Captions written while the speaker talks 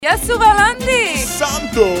Γεια σου Βαλάντι!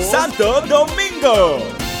 Σάντο Ντομίνγκο!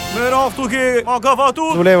 Μέρα αυτού και αγκαβατού.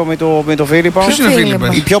 Δουλεύω με το Φίλιππα. Ποιος είναι ο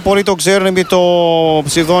Φίλιππας? Οι πιο πολλοί το ξέρουν με το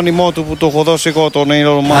ψευδόνυμό του που το έχω δώσει εγώ, τον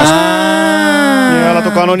Elon Musk. Αλλά το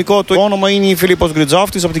κανονικό του όνομα είναι Φίλιππος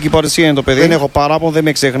Γκριτζάφτης, από την Κυπαρισία είναι το παιδί. Δεν έχω παράπονο, δεν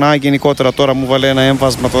με ξεχνάει. Γενικότερα τώρα μου βάλε ένα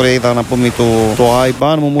έμφασμα. Τώρα είδα να πούμε το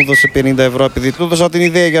IBAN μου έδωσε 50 ευρώ επειδή του έδωσα την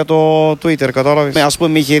ιδέα για το Twitter. Κατάλαβε. Ας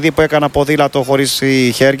πούμε, είχε δει που έκανα ποδήλατο χωρίς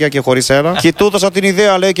χέρια και χωρίς ένα. Και του έδωσα την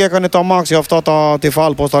ιδέα, λέει, και έκανε τα αμάξια αυτά τα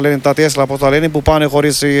τεφάλ, πώς τα λένε, τα Τέσλα, πώς τα λένε, που πάνε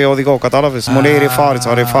χωρίς οδηγό. Κατάλαβε. Μου λέει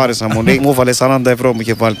ρεφάρισα, μου λέει. Μου έβαλε 40 ευρώ, μου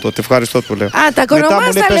είχε βάλει τότε. Ευχαριστώ, του λέω. Α, τα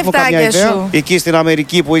οικονομάς τα λεφτάκια σου. Εκεί στην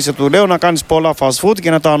Αμερική που είσαι, του λέω, να κάνεις πολλά fast food και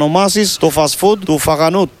να τα ονομάσεις το fast food του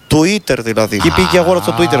φαγανού. Twitter δηλαδή. Και πήγε αγόρα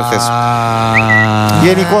στο Twitter χθες.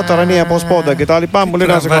 Γενικότερα ναι, από σπόντα και τα λοιπά. Μου λέει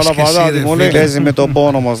να σε καλά Βαλάντι. Μου λέει παίζει με τον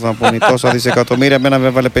πόνο μας να πούμε τόσα δισεκατομμύρια. Εμένα με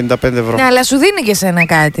έβαλε 55 ευρώ. Ναι, αλλά σου δίνει και σένα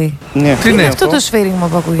κάτι. Ναι. Τι είναι αυτό το σφύριγμα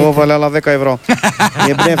που ακούγεται? Το έβαλε άλλα 10 ευρώ.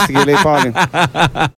 Εμπνεύστηκε λέει πάλι.